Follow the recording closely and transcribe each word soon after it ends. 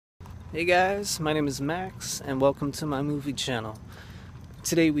Hey guys, my name is Max and welcome to my movie channel.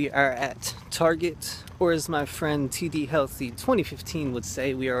 Today we are at Target, or as my friend TD Healthy 2015 would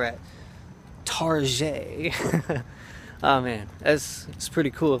say, we are at Target. Oh man, it's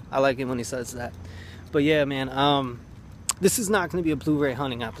pretty cool. I like it when he says that. But yeah man, this is not going to be a Blu-ray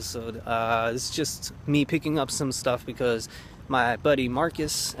hunting episode. It's just me picking up some stuff because my buddy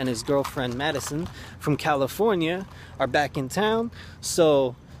Marcus and his girlfriend Maddison from California are back in town.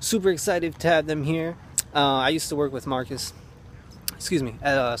 So super excited to have them here. I used to work with Marcus, at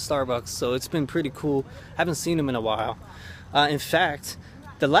Starbucks, so it's been pretty cool. Haven't seen him in a while. In fact,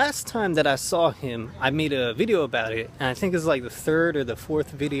 the last time that I saw him, I made a video about it, and I think it's like the third or the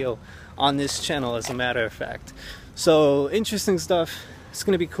fourth video on this channel, as a matter of fact. So interesting stuff. It's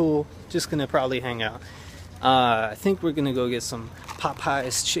gonna be cool. Just gonna probably hang out. I think we're gonna go get some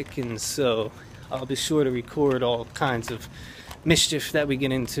Popeye's chicken, so I'll be sure to record all kinds of mischief that we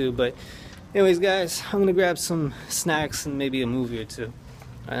get into. But anyways guys, I'm gonna grab some snacks and maybe a movie or two,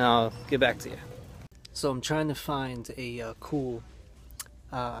 and I'll get back to you. So I'm trying to find a cool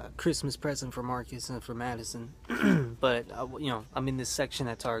Christmas present for Marcus and for Maddison. But you know, I'm in this section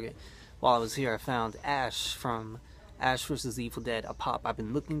at Target. While I was here, I found Ash from Ash vs. Evil Dead, a pop I've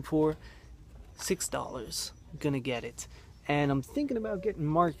been looking for. $6. Gonna get it. And I'm thinking about getting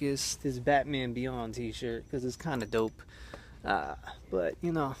Marcus this Batman Beyond t-shirt because it's kind of dope. But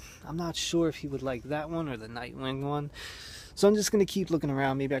you know, I'm not sure if he would like that one or the Nightwing one. So I'm just gonna keep looking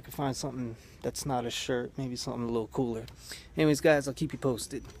around. Maybe I can find something that's not a shirt, maybe something a little cooler. Anyways guys, I'll keep you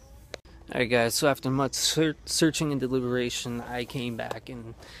posted. Alright guys, so after much searching and deliberation, I came back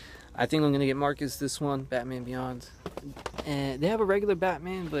and I think I'm gonna get Marcus this one, Batman Beyond. And they have a regular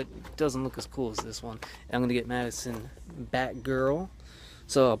Batman, but it doesn't look as cool as this one. And I'm gonna get Maddison Batgirl.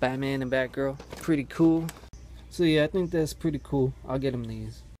 So Batman and Batgirl, pretty cool. So yeah, I think that's pretty cool. I'll get him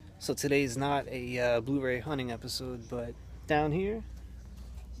these. So today's not a Blu-ray hunting episode, but down here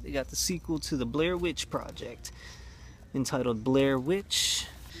they got the sequel to the Blair Witch Project, entitled Blair Witch.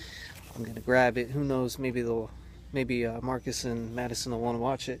 I'm gonna grab it. Who knows? Maybe Marcus and Maddison will want to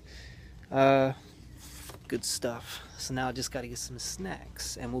watch it. Good stuff. So now I just gotta get some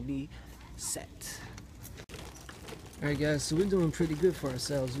snacks, and we'll be set. Alright guys, so we're doing pretty good for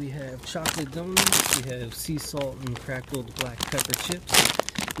ourselves. We have chocolate donuts, we have sea salt and crackled black pepper chips,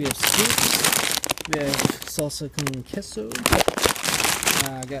 we have soups, we have salsa con queso.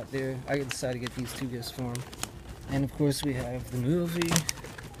 I decided to get these two gifts for him. And of course we have the movie,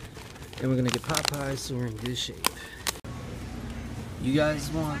 and we're gonna get Popeyes, so we're in good shape. You guys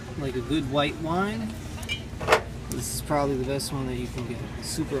want like a good white wine? This is probably the best one that you can get.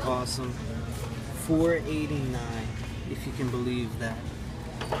 Super awesome. $4.89. If you can believe that.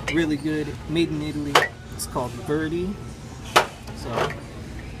 Really good, made in Italy. It's called Birdie. So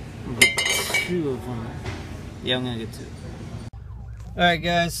I'm gonna get two of them. Yeah, I'm gonna get two. Alright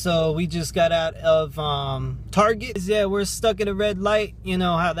guys, so we just got out of Target. Yeah, we're stuck at a red light, you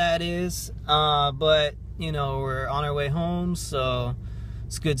know how that is. But you know, we're on our way home, so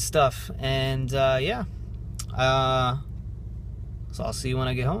it's good stuff. And yeah. So I'll see you when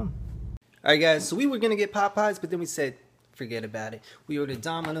I get home. Alright guys, so we were gonna get Popeyes, but then we said, forget about it. We ordered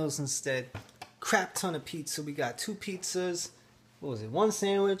Domino's instead. Crap ton of pizza. We got 2 pizzas. What was it? 1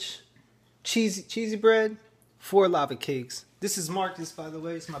 sandwich. Cheesy bread. 4 lava cakes. This is Marcus, by the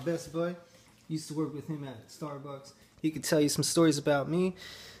way. It's my best bud. Used to work with him at Starbucks. He could tell you some stories about me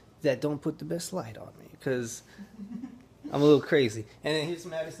that don't put the best light on me, because I'm a little crazy. And then here's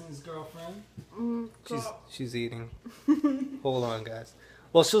Maddison's girlfriend. She's eating. Hold on, guys.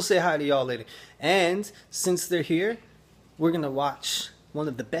 Well, she'll say hi to y'all later. And since they're here, we're gonna watch one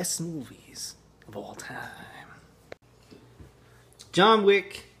of the best movies of all time. John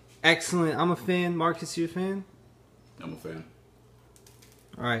Wick, excellent. I'm a fan. Marcus, you a fan? I'm a fan.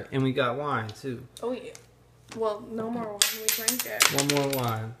 All right, and we got wine too. Oh yeah. Well, no more wine. We drank it. One more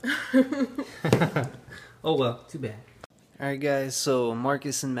wine. Oh well, too bad. All right, guys. So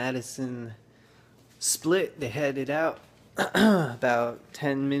Marcus and Maddison split. They headed out about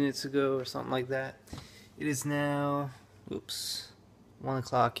 10 minutes ago or something like that. It is now, 1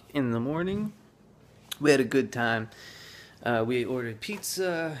 o'clock in the morning. We had a good time. We ordered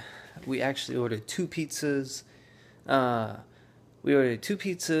pizza. We actually ordered 2 pizzas. We ordered 2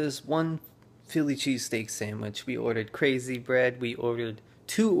 pizzas, 1 Philly cheesesteak sandwich. We ordered crazy bread. We ordered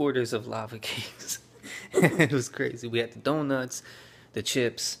 2 orders of lava cakes. It was crazy. We had the donuts, the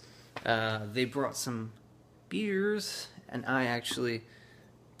chips. They brought some beers, and I actually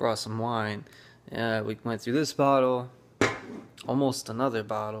brought some wine. We went through this bottle, almost another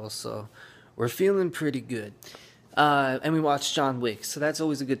bottle, so we're feeling pretty good. And we watched John Wick, so that's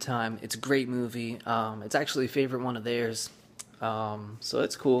always a good time. It's a great movie. It's actually a favorite one of theirs, so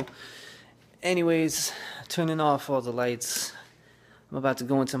it's cool. Anyways, turning off all the lights. I'm about to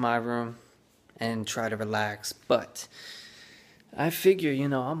go into my room and try to relax, but I figure,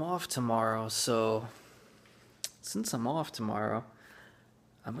 I'm off tomorrow, so since I'm off tomorrow,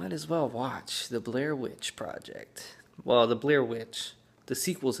 I might as well watch the Blair Witch Project. Well, the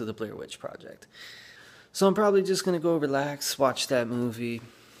sequel to the Blair Witch Project. So I'm probably just going to go relax, watch that movie,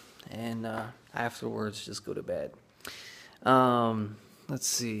 and afterwards just go to bed. Let's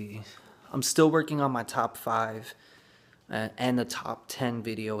see. I'm still working on my top 5 and the top 10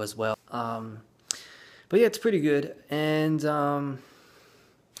 video as well. But yeah, it's pretty good. And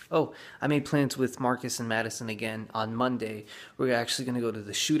oh, I made plans with Marcus and Maddison again on Monday. We're actually going to go to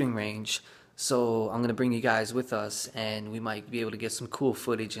the shooting range. So I'm going to bring you guys with us, and we might be able to get some cool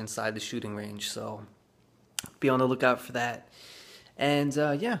footage inside the shooting range. So be on the lookout for that. And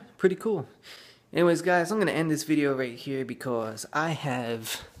yeah, pretty cool. Anyways, guys, I'm going to end this video right here because I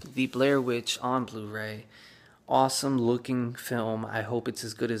have the Blair Witch on Blu-ray. Awesome looking film. I hope it's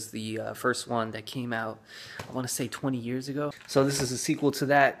as good as the first one that came out, I want to say 20 years ago. So this is a sequel to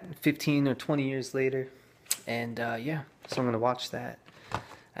that 15 or 20 years later. And yeah, so I'm going to watch that. I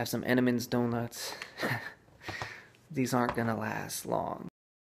have some Enemans donuts. These aren't going to last long.